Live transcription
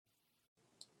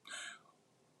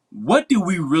What did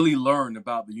we really learn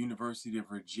about the University of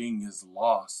Virginia's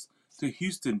loss to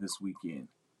Houston this weekend?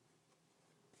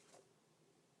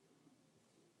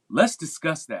 Let's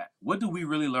discuss that. What did we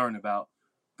really learn about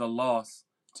the loss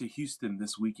to Houston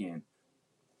this weekend?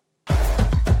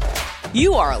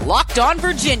 You are Locked On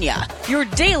Virginia, your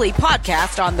daily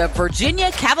podcast on the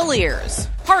Virginia Cavaliers.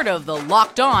 Part of the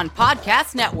Locked On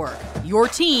Podcast Network, your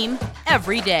team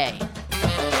every day.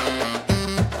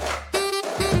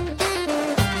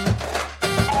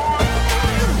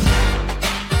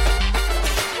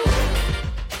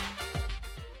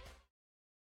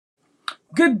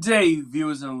 Good day,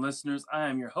 viewers and listeners. I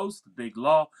am your host, the Big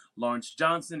Law, Lawrence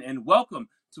Johnson, and welcome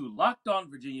to Locked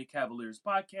On Virginia Cavaliers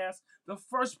podcast, the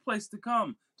first place to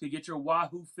come to get your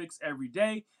Wahoo fix every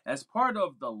day as part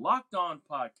of the Locked On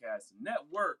Podcast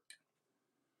Network.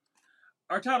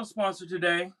 Our title sponsor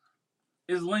today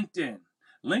is LinkedIn.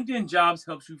 LinkedIn Jobs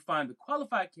helps you find the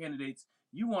qualified candidates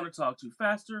you want to talk to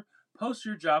faster. Post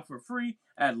your job for free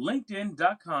at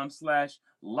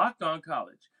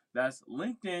linkedin.com/lockedoncollege. That's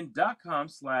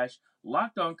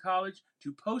linkedin.com/lockedoncollege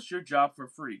to post your job for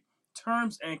free.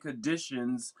 Terms and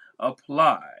conditions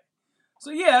apply.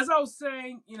 So yeah, as I was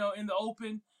saying, in the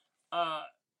open,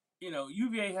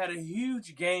 UVA had a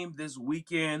huge game this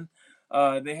weekend.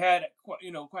 They had,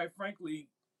 quite frankly,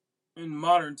 in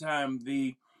modern time,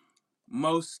 the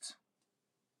most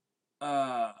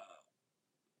hoopla,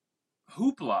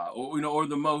 or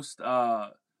the most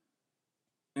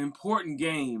important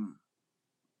game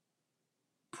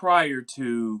prior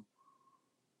to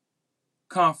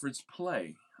conference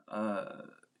play.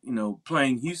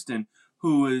 Playing Houston,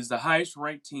 who is the highest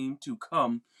ranked team to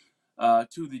come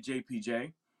to the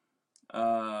JPJ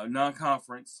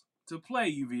non-conference to play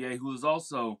UVA, who is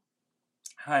also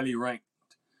highly ranked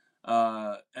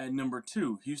at number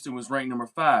 2. Houston was ranked number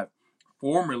 5,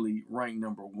 formerly ranked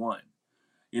number 1.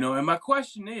 And my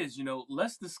question is,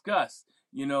 let's discuss,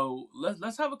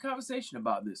 let's have a conversation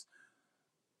about this.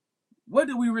 What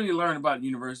did we really learn about the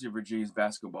University of Virginia's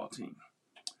basketball team?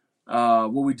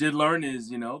 What we did learn is,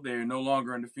 they're no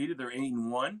longer undefeated. They're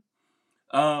 8-1.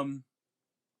 And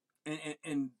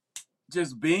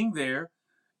just being there,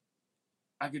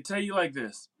 I can tell you like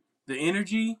this: the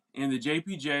energy in the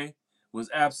JPJ was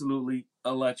absolutely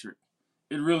electric.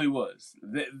 It really was.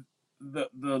 The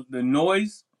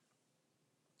noise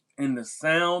and the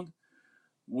sound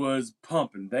was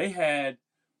pumping. They had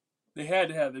to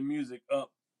have the music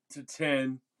up to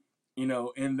 10,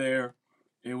 in there.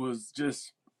 It was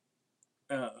just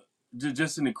an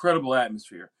incredible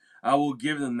atmosphere. I will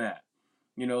give them that.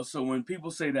 So when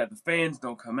people say that the fans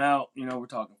don't come out, we're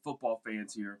talking football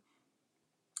fans here.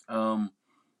 Who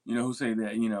say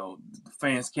that, the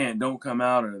fans don't come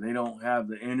out, or they don't have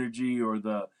the energy or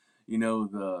the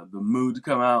mood to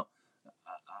come out.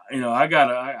 I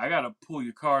gotta pull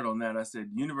your card on that. I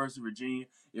said University of Virginia,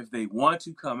 if they want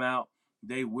to come out,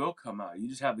 they will come out. You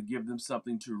just have to give them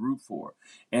something to root for.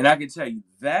 And I can tell you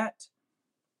that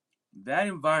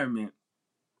environment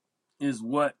is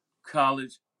what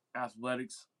college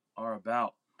athletics are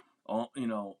about. On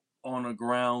the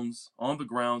grounds,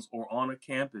 or on a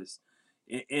campus.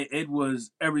 It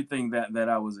was everything that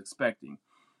I was expecting.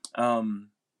 Of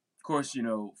course,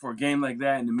 for a game like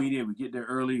that in the media, we get there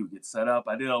early, we get set up.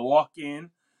 I did a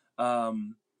walk-in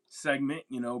segment,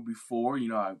 before.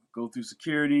 I go through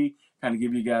security, kind of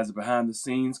give you guys a behind the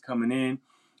scenes coming in,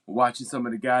 watching some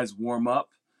of the guys warm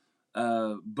up.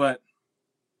 But,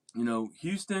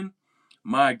 Houston,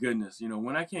 my goodness,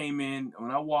 when I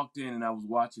walked in and I was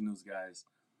watching those guys,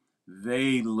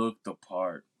 they looked the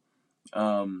part.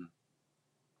 And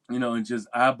just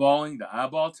eyeballing, the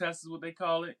eyeball test is what they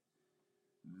call it.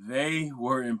 They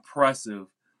were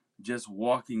impressive just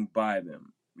walking by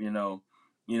them. I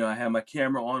had my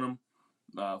camera on them,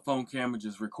 phone camera,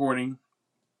 just recording.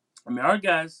 I mean, our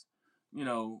guys,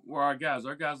 were our guys.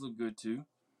 Our guys look good too.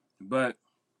 But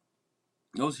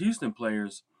those Houston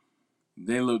players,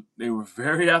 they were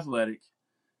very athletic.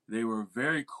 They were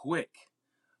very quick.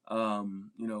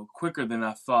 Quicker than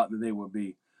I thought that they would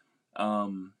be.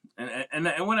 And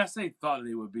when I say thought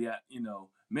they would be,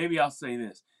 maybe I'll say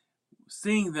this: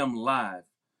 seeing them live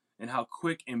and how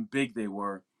quick and big they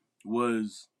were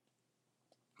was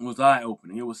eye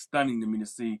opening. It was stunning to me to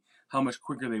see how much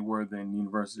quicker they were than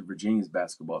University of Virginia's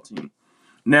basketball team.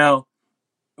 Now,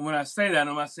 when I say that,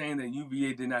 I'm not saying that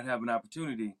UVA did not have an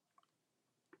opportunity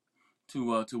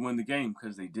to win the game,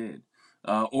 because they did,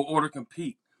 or to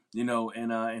compete,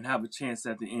 and have a chance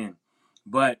at the end,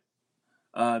 but.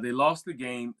 They lost the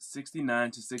game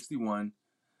 69-61.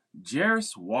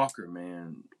 Jarris Walker,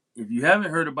 man. If you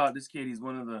haven't heard about this kid, he's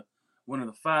one of the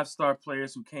 5-star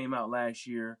players who came out last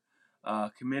year.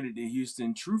 committed to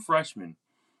Houston. True freshman,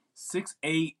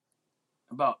 6'8",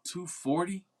 about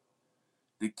 240.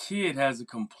 The kid has a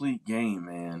complete game,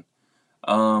 man.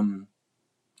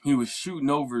 He was shooting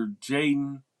over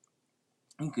Jaden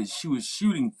because she was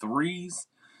shooting threes.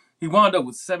 He wound up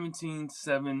with 17,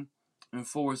 7, and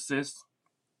 4 assists.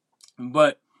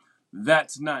 But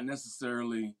that's not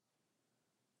necessarily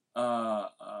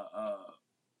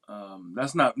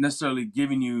that's not necessarily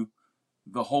giving you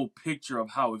the whole picture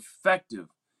of how effective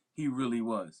he really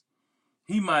was.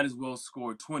 He might as well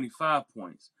score 25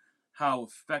 points. How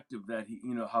effective that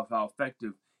how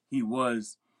effective he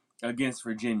was against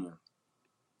Virginia.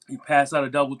 He passed out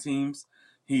of double teams.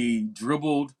 He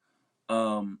dribbled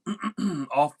off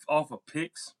of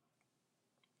picks.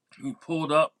 He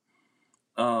pulled up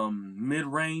mid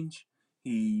range.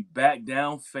 He backed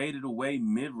down, faded away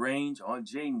mid range on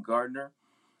Jaden Gardner.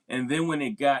 And then when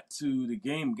it got to the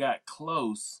game got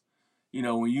close,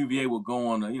 when UVA would go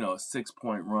on a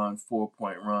 6-point run,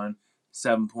 4-point run,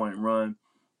 7-point run,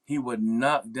 he would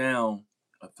knock down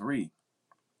a three.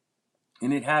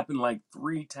 And it happened like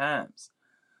 3 times.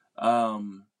 Or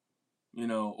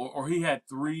he had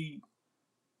three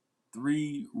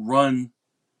run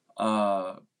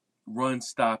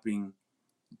stopping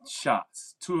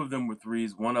shots. 2 of them were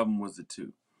threes, 1 of them was a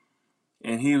 2.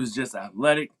 And he was just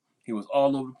athletic. He was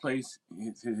all over the place.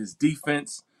 His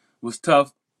defense was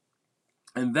tough.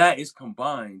 And that is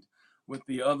combined with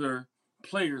the other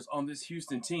players on this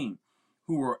Houston team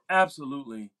who were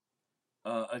absolutely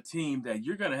a team that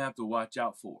you're going to have to watch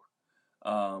out for.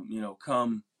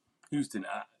 Come Houston.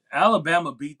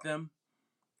 Alabama beat them,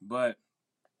 but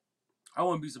I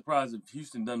wouldn't be surprised if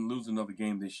Houston doesn't lose another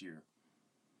game this year.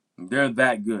 They're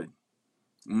that good,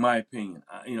 in my opinion.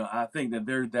 I think that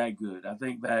they're that good. I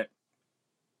think that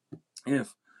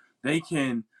if they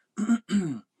can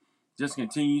just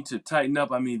continue to tighten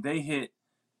up, they hit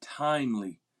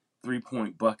timely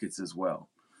 3-point buckets as well.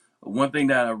 One thing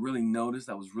that I really noticed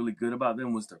that was really good about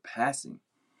them was their passing,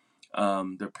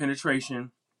 their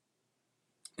penetration,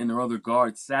 and their other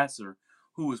guard, Sasser,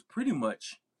 who was pretty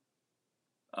much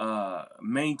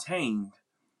maintained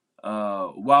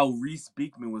while Reese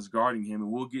Beekman was guarding him.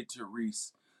 And we'll get to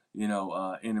Reese, in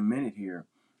a minute here.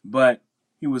 But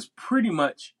he was pretty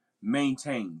much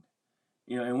maintained.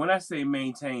 And when I say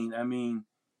maintained, I mean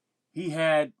he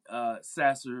had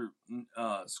Sasser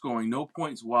scoring no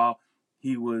points while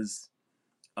he was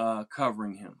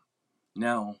covering him.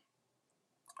 Now,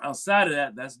 outside of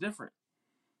that, that's different.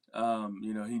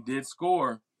 He did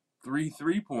score 3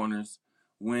 3-pointers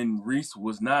when Reese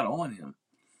was not on him.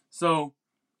 So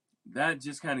that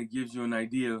just kind of gives you an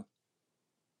idea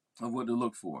of what to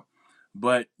look for.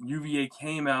 But UVA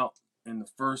came out in the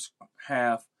first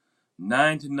half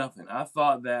 9-0. I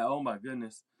thought that, oh my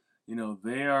goodness,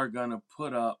 they are gonna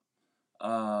put up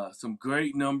some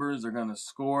great numbers. They're gonna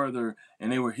score.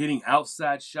 And they were hitting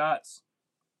outside shots.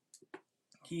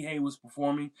 Kihei was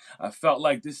performing. I felt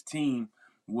like this team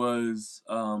was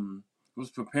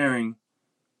preparing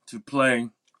to play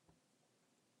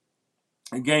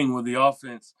a game where the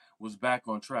offense was back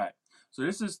on track. So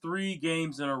this is 3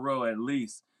 games in a row at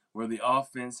least where the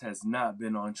offense has not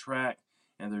been on track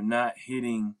and they're not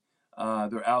hitting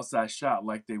their outside shot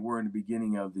like they were in the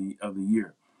beginning of the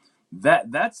year.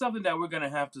 That's something that we're going to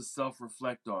have to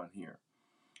self-reflect on here.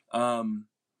 And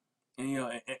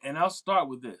I'll start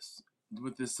with this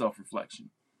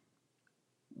self-reflection.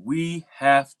 We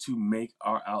have to make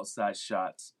our outside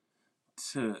shots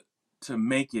to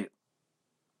make it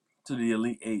to the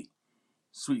Elite 8,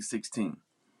 Sweet 16.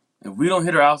 If we don't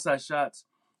hit our outside shots,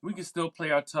 we can still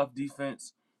play our tough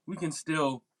defense. We can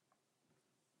still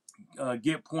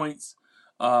get points,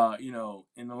 in a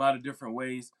lot of different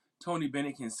ways. Tony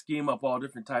Bennett can scheme up all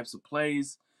different types of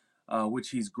plays, which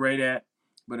he's great at.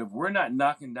 But if we're not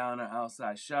knocking down our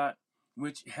outside shot,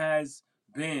 which has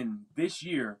been this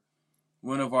year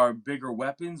one of our bigger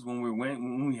weapons when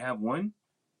we have one,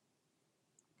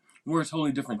 we're a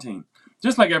totally different team.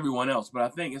 Just like everyone else, but I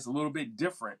think it's a little bit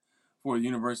different for the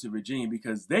University of Virginia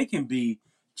because they can be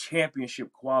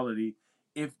championship quality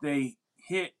if they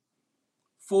hit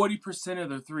 40% of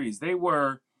their threes. They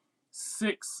were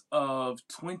 6 of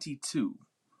 22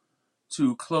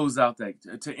 to close out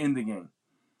to end the game.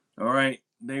 All right.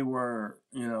 They were,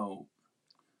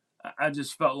 I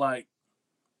just felt like,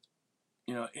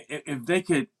 if they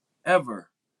could ever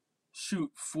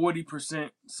shoot 40%,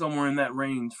 somewhere in that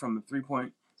range from the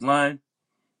 3-point line,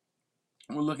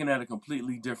 we're looking at a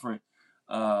completely different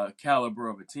caliber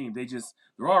of a team.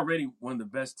 They're already one of the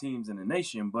best teams in the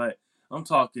nation, but I'm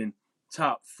talking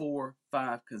top 4,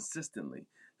 5 consistently.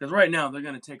 Because right now they're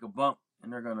going to take a bump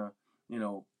and they're going to,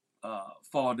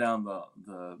 fall down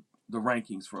the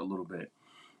rankings for a little bit,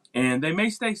 and they may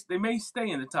stay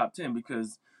in the top 10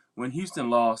 because when Houston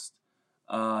lost,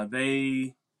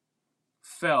 they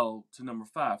fell to number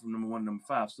 5 from number 1 to number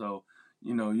 5. So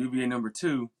UVA number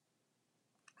 2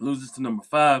 loses to number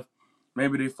 5.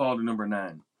 Maybe they fall to number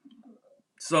 9,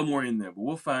 somewhere in there. But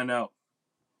we'll find out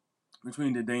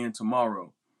between today and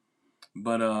tomorrow.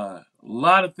 But a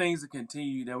lot of things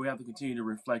that we have to continue to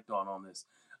reflect on this.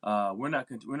 We're not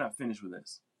finished with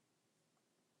this.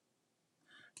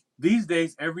 These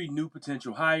days, every new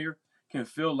potential hire can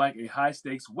feel like a high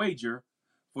stakes wager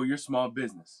for your small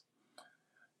business.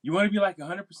 You want to be like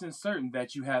 100% certain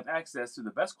that you have access to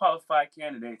the best qualified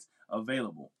candidates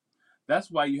available. That's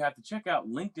why you have to check out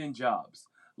LinkedIn Jobs.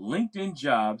 LinkedIn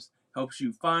Jobs helps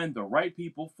you find the right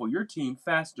people for your team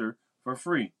faster for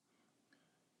free.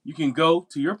 You can go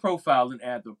to your profile and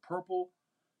add the purple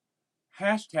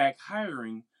hashtag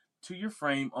hiring to your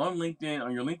frame on LinkedIn,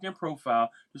 on your LinkedIn profile,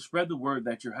 to spread the word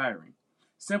that you're hiring.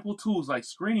 Simple tools like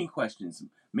screening questions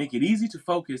make it easy to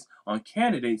focus on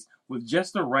candidates with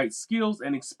just the right skills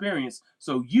and experience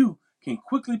so you can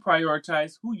quickly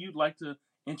prioritize who you'd like to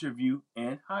interview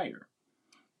and hire.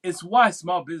 It's why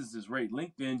small businesses rate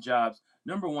LinkedIn Jobs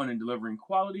number 1 in delivering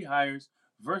quality hires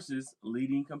versus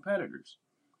leading competitors.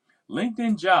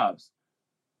 LinkedIn Jobs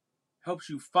helps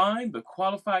you find the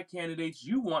qualified candidates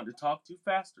you want to talk to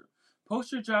faster.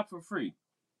 Post your job for free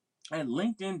at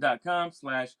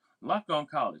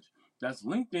linkedin.com/lockedoncollege. That's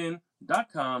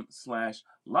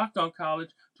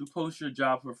linkedin.com/lockedoncollege to post your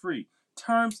job for free.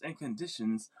 Terms and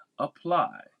conditions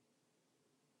apply.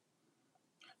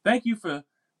 Thank you for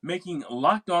making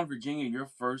Locked On Virginia your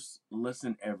first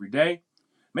listen every day.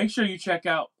 Make sure you check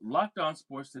out Locked On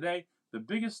Sports Today, the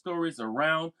biggest stories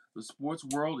around the sports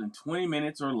world in 20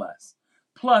 minutes or less.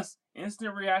 Plus,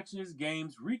 instant reactions,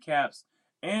 games, recaps,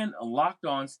 and Locked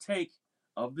On's take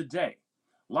of the day.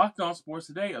 Locked On Sports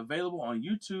Today, available on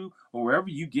YouTube or wherever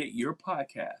you get your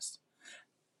podcast.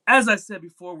 As I said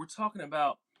before, we're talking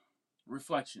about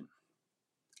reflection.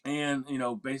 And,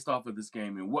 based off of this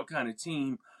game and what kind of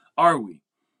team are we,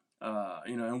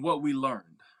 and what we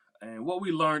learned. And what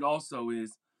we learned also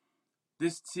is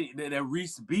this team, that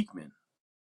Reese Beekman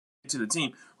to the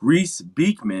team. Reese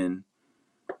Beekman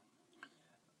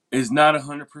is not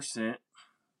 100%.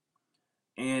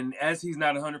 And as he's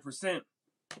not 100%,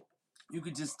 you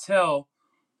can just tell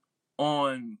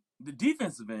on the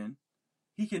defensive end,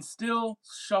 he can still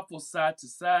shuffle side to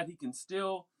side. He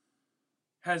still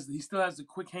has the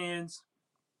quick hands,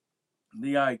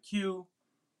 the IQ,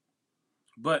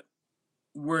 but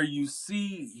where you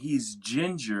see he's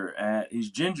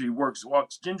he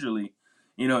walks gingerly,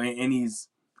 and he's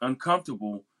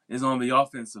uncomfortable is on the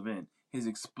offensive end. His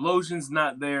explosion's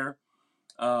not there.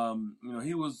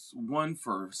 He was 1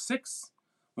 for 6,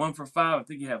 1 for 5. I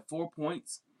think he had 4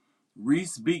 points.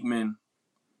 Reese Beekman,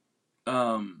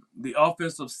 the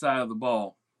offensive side of the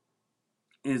ball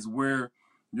is where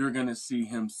you're going to see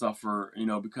him suffer,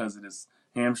 because of this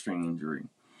hamstring injury.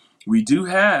 We do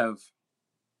have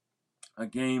a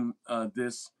game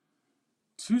this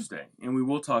Tuesday, and we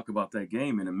will talk about that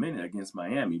game in a minute against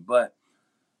Miami. But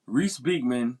Reese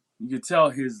Beekman, you can tell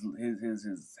his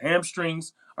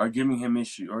hamstrings are giving him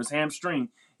issue, or his hamstring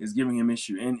is giving him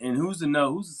issue. And who's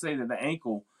to say that the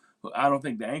ankle? I don't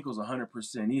think the ankle's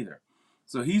 100% either.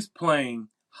 So he's playing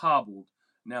hobbled.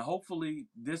 Now, hopefully,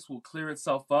 this will clear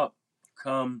itself up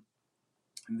come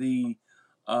the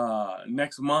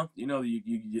next month.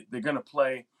 They're going to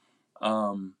play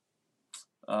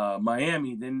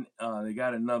Miami. Then they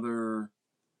got another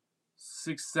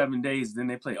 6-7 days. Then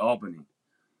they play Albany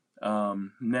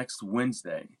next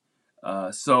Wednesday.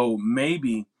 So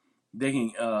maybe they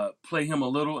can play him a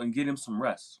little and get him some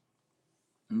rest.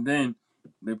 And then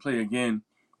they play again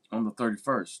on the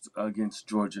 31st against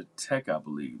Georgia Tech, I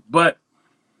believe. But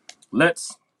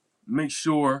let's make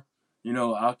sure,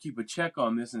 I'll keep a check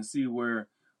on this and see where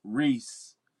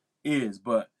Reese is.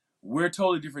 But we're a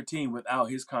totally different team without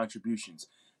his contributions.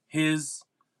 His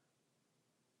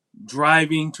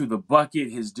driving to the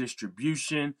bucket, his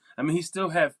distribution. I mean, he still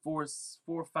had 4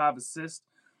 or 5 assists,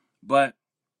 but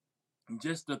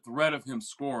just the threat of him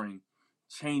scoring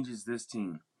changes this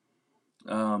team.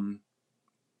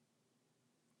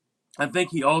 I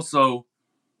think he also,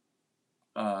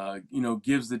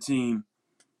 gives the team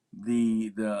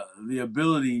the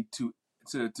ability to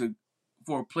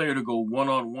for a player to go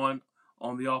one-on-one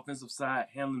on the offensive side,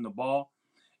 handling the ball,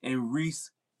 and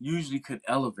Reese usually could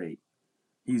elevate.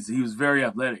 He was very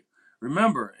athletic.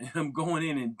 Remember him going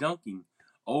in and dunking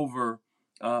over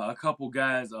a couple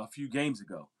guys a few games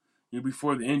ago,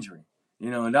 before the injury.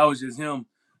 And that was just him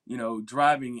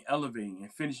driving, elevating,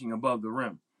 and finishing above the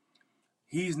rim.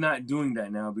 He's not doing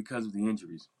that now because of the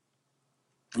injuries.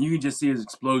 You can just see his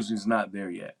explosion is not there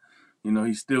yet.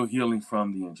 He's still healing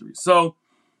from the injury. So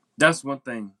that's one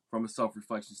thing from a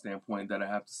self-reflection standpoint that I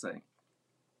have to say.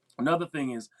 Another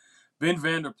thing is Ben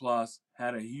Vanderplas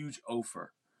had a huge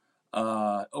offer.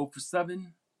 0 for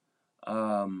 7.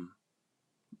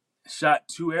 Shot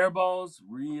 2 air balls,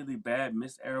 really bad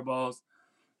missed air balls.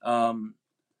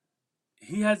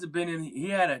 He hasn't been in. He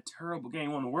had a terrible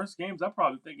game, one of the worst games I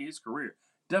probably think in his career.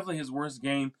 Definitely his worst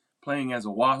game playing as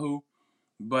a Wahoo,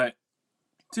 but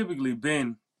typically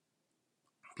Ben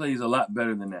plays a lot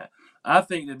better than that. I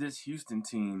think that this Houston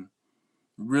team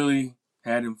really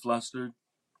had him flustered.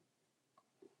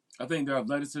 I think their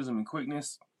athleticism and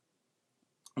quickness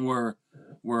were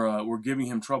giving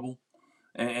him trouble,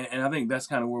 and I think that's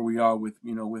kind of where we are with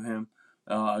him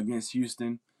against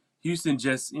Houston. Houston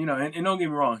just and don't get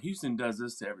me wrong, Houston does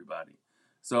this to everybody.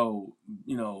 So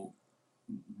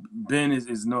Ben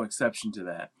is no exception to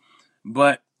that.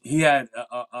 But he had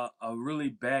a really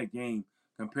bad game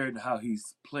compared to how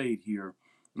he's played here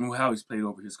and how he's played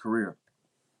over his career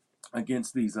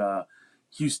against these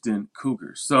Houston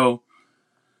Cougars. So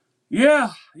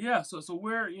yeah. So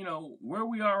where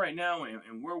we are right now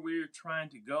and where we're trying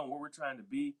to go and where we're trying to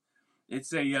be,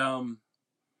 it's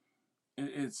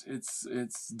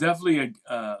it's definitely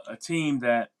a team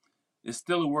that is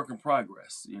still a work in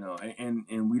progress,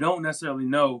 and we don't necessarily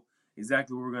know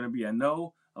exactly where we're going to be. I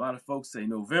know a lot of folks say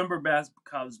November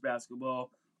college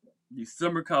basketball,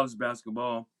 December college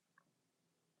basketball,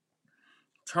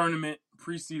 tournament,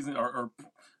 preseason, or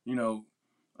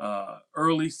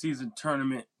early season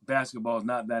tournament basketball is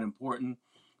not that important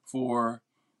for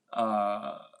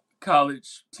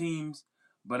college teams,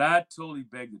 but I totally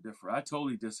beg to differ. I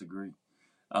totally disagree.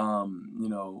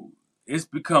 It's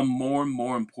become more and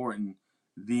more important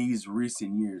these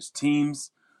recent years.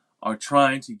 Teams are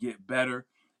trying to get better,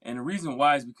 and the reason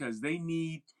why is because they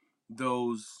need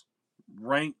those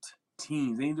ranked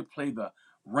teams. They need to play the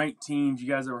ranked teams. You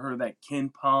guys ever heard of that Ken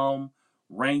Palm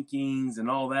rankings and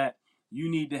all that? You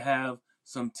need to have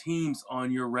some teams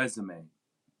on your resume.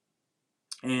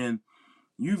 And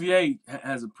UVA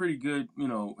has a pretty good,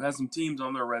 has some teams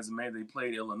on their resume. They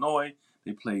played Illinois,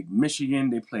 they played Michigan,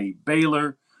 they played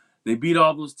Baylor. They beat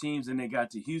all those teams and they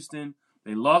got to Houston.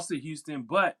 They lost to Houston,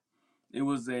 but it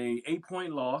was a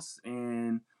 8-point loss,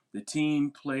 and the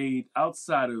team played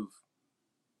outside of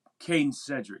Caden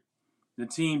Cedric. The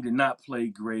team did not play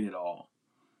great at all,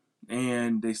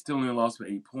 and they still only lost by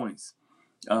 8 points.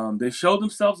 They showed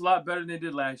themselves a lot better than they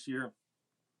did last year.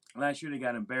 Last year they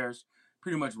got embarrassed,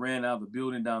 pretty much ran out of the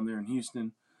building down there in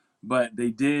Houston, but they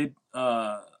did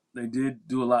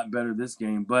do a lot better this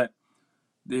game. But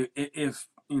if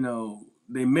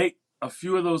they make a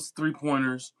few of those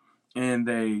 3-pointers and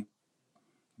they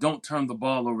don't turn the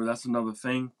ball over, that's another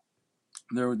thing.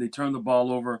 They turned the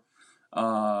ball over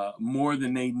more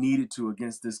than they needed to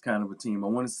against this kind of a team. I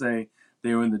want to say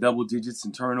they were in the double digits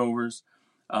in turnovers.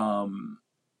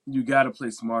 You got to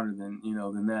play smarter than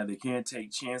that. They can't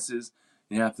take chances.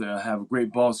 They have to have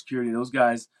great ball security. Those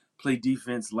guys play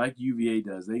defense like UVA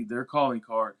does. Their calling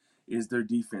card is their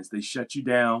defense. They shut you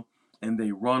down and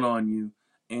they run on you,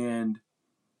 and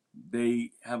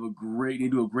they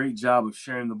do a great job of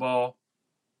sharing the ball,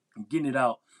 getting it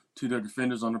out to their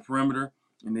defenders on the perimeter,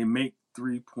 and they make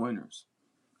 3-pointers.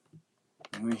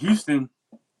 I mean, Houston,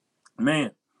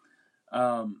 man,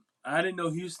 I didn't know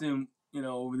Houston,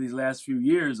 over these last few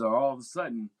years are all of a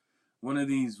sudden one of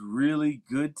these really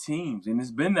good teams, and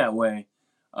it's been that way,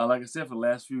 like I said, for the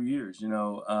last few years.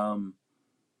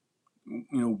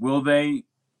 Will they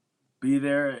be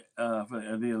there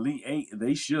for the Elite Eight?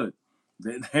 They should.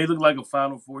 They look like a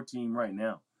Final Four team right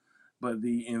now, but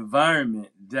the environment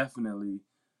definitely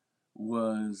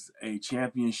was a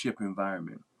championship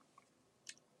environment.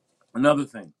 Another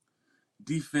thing,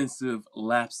 defensive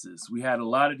lapses. We had a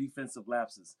lot of defensive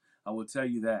lapses. I will tell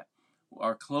you that.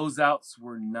 Our closeouts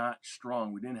were not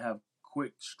strong. We didn't have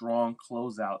quick, strong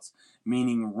closeouts,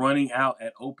 meaning running out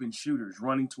at open shooters,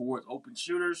 running towards open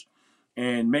shooters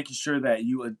and making sure that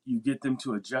you get them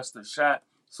to adjust their shot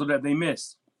so that they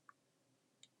miss.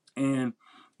 And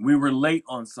we were late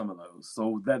on some of those.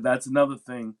 So that's another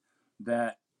thing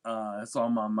that that's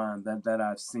on my mind that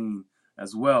I've seen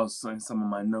as well in some of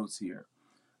my notes here.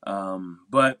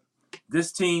 But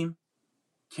this team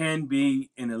can be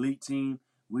an elite team.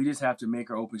 We just have to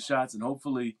make our open shots, and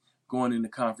hopefully going into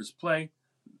conference play,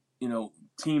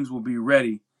 teams will be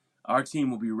ready. Our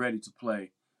team will be ready to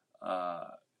play,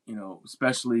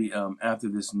 especially after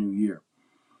this new year.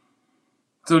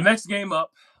 So next game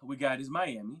up we got is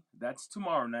Miami. That's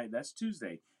tomorrow night. That's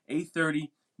Tuesday.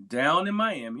 8:30 down in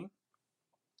Miami.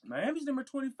 Miami's number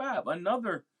 25,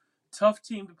 another tough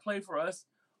team to play for us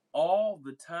all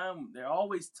the time. They're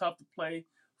always tough to play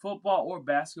football or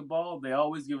basketball. They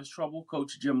always give us trouble.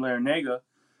 Coach Jim Larinaga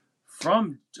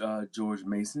from George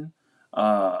Mason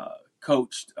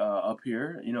coached up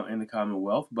here, in the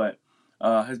Commonwealth, but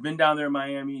has been down there in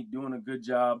Miami doing a good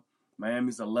job.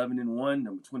 Miami's 11-1,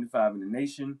 number 25 in the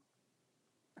nation.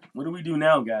 What do we do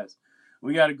now, guys?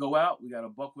 We got to go out. We got to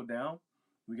buckle down.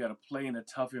 We got to play in a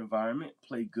tough environment,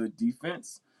 play good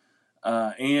defense,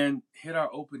 and hit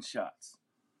our open shots.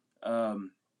 We're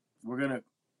gonna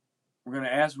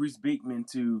ask Reese Beekman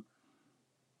to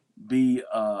be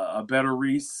a better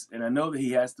Reese, and I know that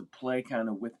he has to play kind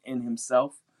of within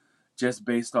himself, just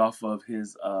based off of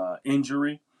his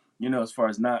injury. As far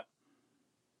as not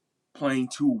playing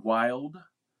too wild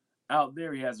out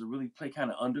there, he has to really play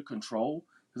kind of under control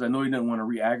because I know he doesn't want to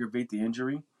re-aggravate the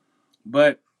injury.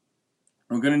 But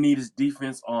we're going to need his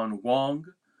defense on Wong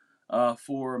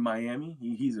for Miami.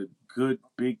 He's a good,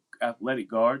 big, athletic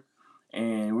guard,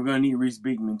 and we're going to need Reese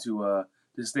Beekman to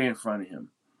stay in front of him.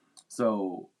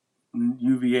 So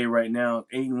UVA right now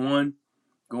 8-1,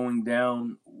 going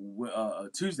down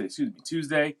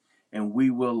Tuesday, and we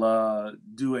will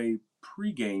do a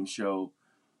pregame show.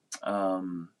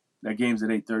 That game's at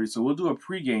 8:30, so we'll do a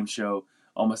pregame show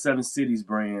on my Seven Cities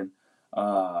brand.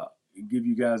 Give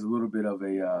you guys a little bit of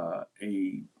a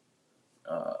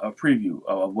preview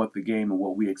of what the game and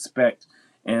what we expect,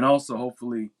 and also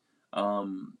hopefully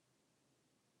Ben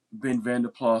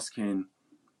Vanderplas can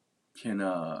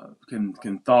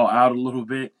thaw out a little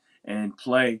bit and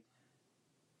play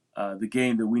the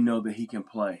game that we know that he can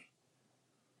play.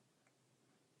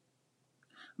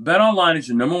 BetOnline is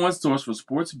your number one source for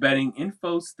sports betting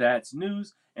info, stats,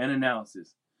 news, and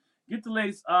analysis. Get the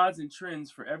latest odds and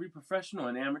trends for every professional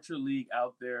and amateur league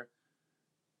out there.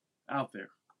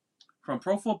 From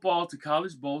pro football to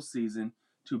college bowl season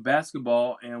to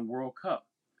basketball and World Cup,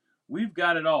 we've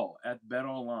got it all at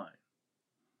BetOnline.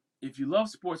 If you love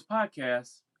sports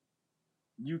podcasts,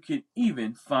 you can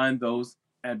even find those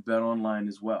at BetOnline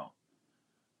as well.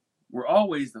 We're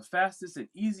always the fastest and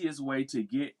easiest way to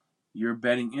get your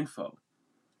betting info.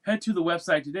 Head to the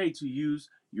website today to use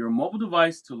your mobile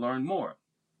device to learn more.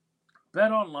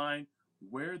 BetOnline,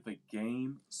 where the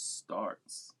game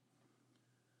starts.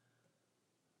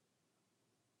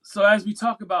 So as we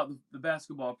talk about the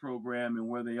basketball program and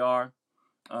where they are,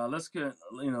 let's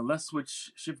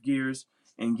shift gears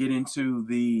and get into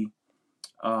the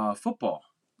football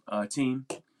team.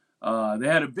 They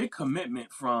had a big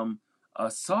commitment from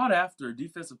a sought-after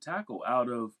defensive tackle out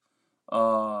of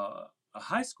a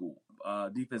high school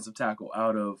defensive tackle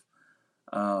out of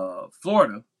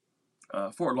Florida,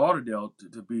 Fort Lauderdale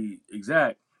to be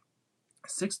exact.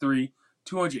 6'3",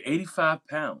 285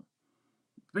 pound,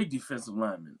 big defensive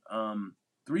lineman.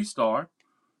 3-star.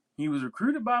 He was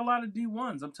recruited by a lot of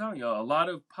D1s. I'm telling you, a lot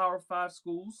of Power 5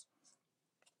 schools.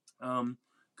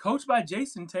 Coached by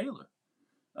Jason Taylor.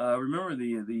 Remember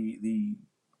the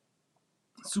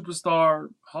superstar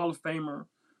Hall of Famer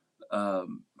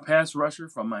pass rusher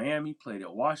from Miami, played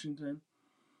at Washington.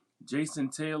 Jason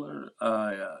Taylor,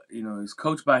 is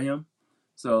coached by him.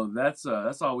 So that's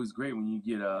always great when you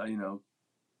get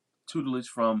tutelage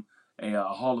from a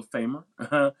Hall of Famer,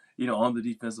 on the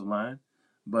defensive line.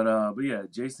 But yeah,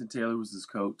 Jason Taylor was his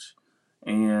coach,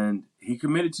 and he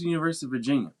committed to the University of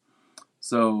Virginia.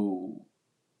 So,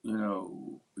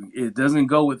 it doesn't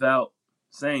go without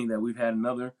saying that we've had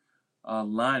another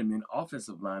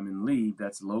offensive lineman leave.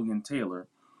 That's Logan Taylor,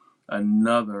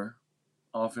 another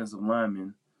offensive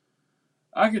lineman.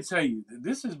 I can tell you,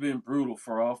 this has been brutal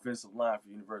for offensive line for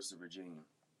University of Virginia.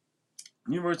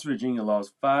 University of Virginia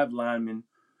lost 5 linemen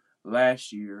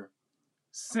last year.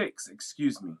 5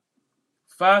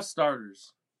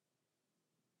 starters.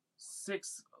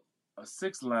 6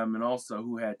 linemen also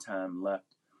who had time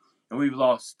left. And we've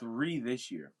lost 3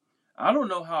 this year. I don't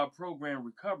know how a program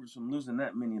recovers from losing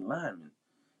that many linemen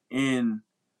in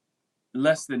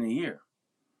less than a year.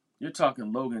 You're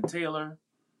talking Logan Taylor.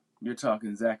 You're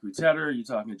talking Zachary Tedder. You're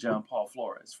talking John Paul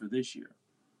Flores for this year.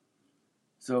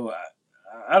 So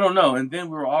I don't know. And then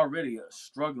we're already a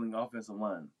struggling offensive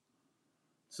line.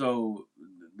 So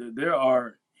there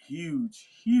are huge,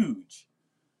 huge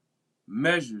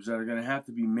measures that are going to have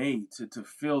to be made to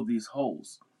fill these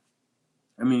holes.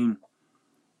 I mean,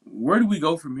 where do we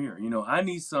go from here? I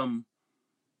need some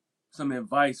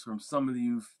advice from some of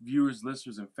you viewers,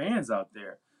 listeners, and fans out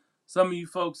there. Some of you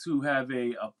folks who have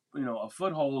a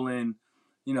foothold in,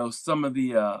 some of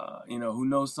the, who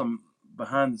know some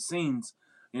behind the scenes,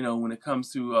 when it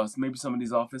comes to maybe some of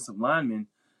these offensive linemen.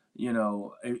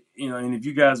 And if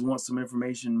you guys want some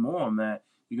information more on that,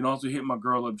 you can also hit my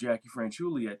girl up, Jackie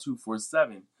Franchuli, at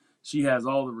 247. She has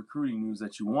all the recruiting news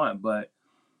that you want, but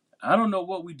I don't know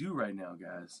what we do right now,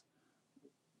 guys.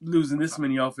 Losing this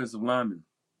many offensive linemen,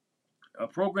 a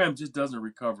program just doesn't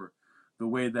recover the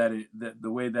way that it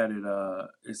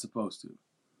is supposed to.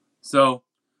 So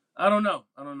I don't know.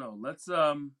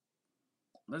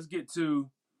 Let's get to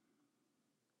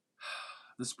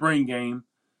the spring game.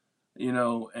 I'm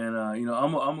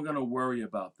gonna worry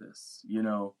about this.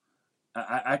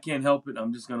 I can't help it.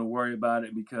 I'm just gonna worry about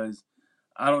it because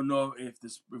I don't know if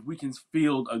we can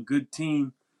field a good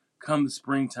team come the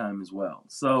springtime as well.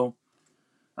 So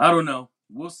I don't know.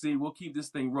 We'll see. We'll keep this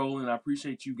thing rolling. I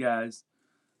appreciate you guys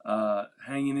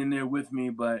hanging in there with me,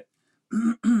 but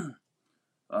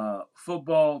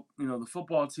football, the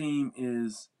football team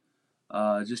is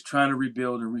just trying to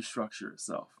rebuild and restructure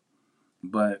itself.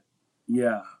 But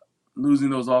yeah, losing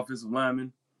those offensive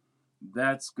linemen,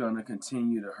 that's gonna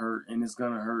continue to hurt, and it's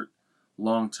gonna hurt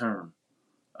long term.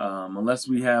 Unless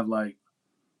we have like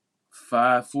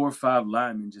 4 or 5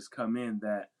 linemen just come in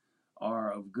that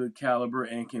are of good caliber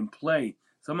and can play.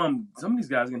 Some of these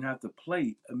guys are gonna have to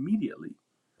play immediately.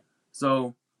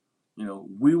 So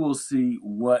we will see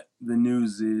what the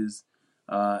news is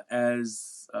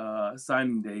as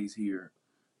signing days here,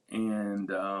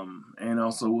 and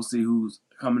also we'll see who's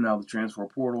coming out of the transfer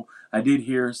portal. I did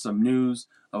hear some news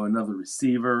of another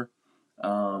receiver.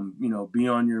 Be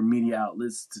on your media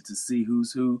outlets to see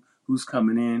who's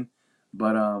coming in.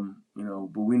 But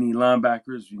we need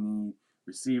linebackers, we need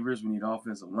receivers, we need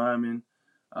offensive linemen.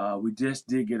 We just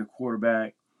did get a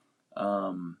quarterback.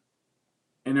 And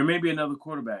there may be another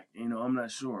quarterback. I'm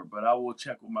not sure, but I will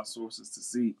check with my sources to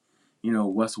see,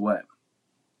 what's what.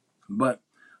 But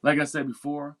like I said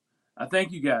before, I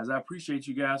thank you guys. I appreciate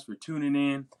you guys for tuning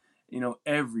in,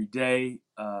 every day.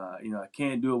 I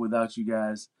can't do it without you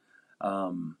guys.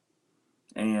 And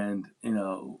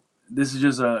this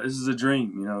is a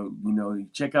dream. You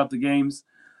check out the games,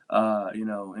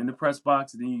 in the press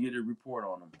box, and then you get a report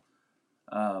on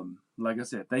them. Like I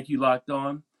said, thank you, Locked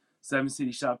On. Seven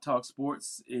City Shop Talk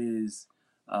Sports is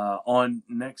on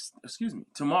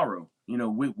tomorrow,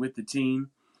 with the team.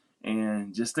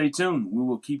 And just stay tuned. We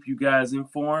will keep you guys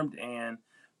informed. And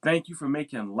thank you for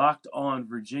making Locked On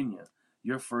Virginia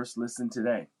your first listen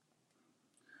today.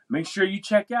 Make sure you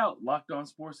check out Locked On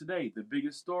Sports Today, the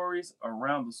biggest stories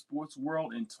around the sports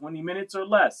world in 20 minutes or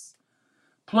less.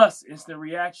 Plus, instant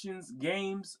reactions,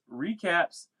 games,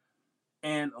 recaps,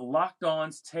 and Locked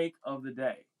On's take of the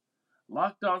day.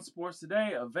 Locked On Sports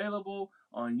Today, available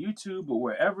on YouTube or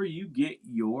wherever you get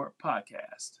your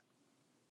podcast.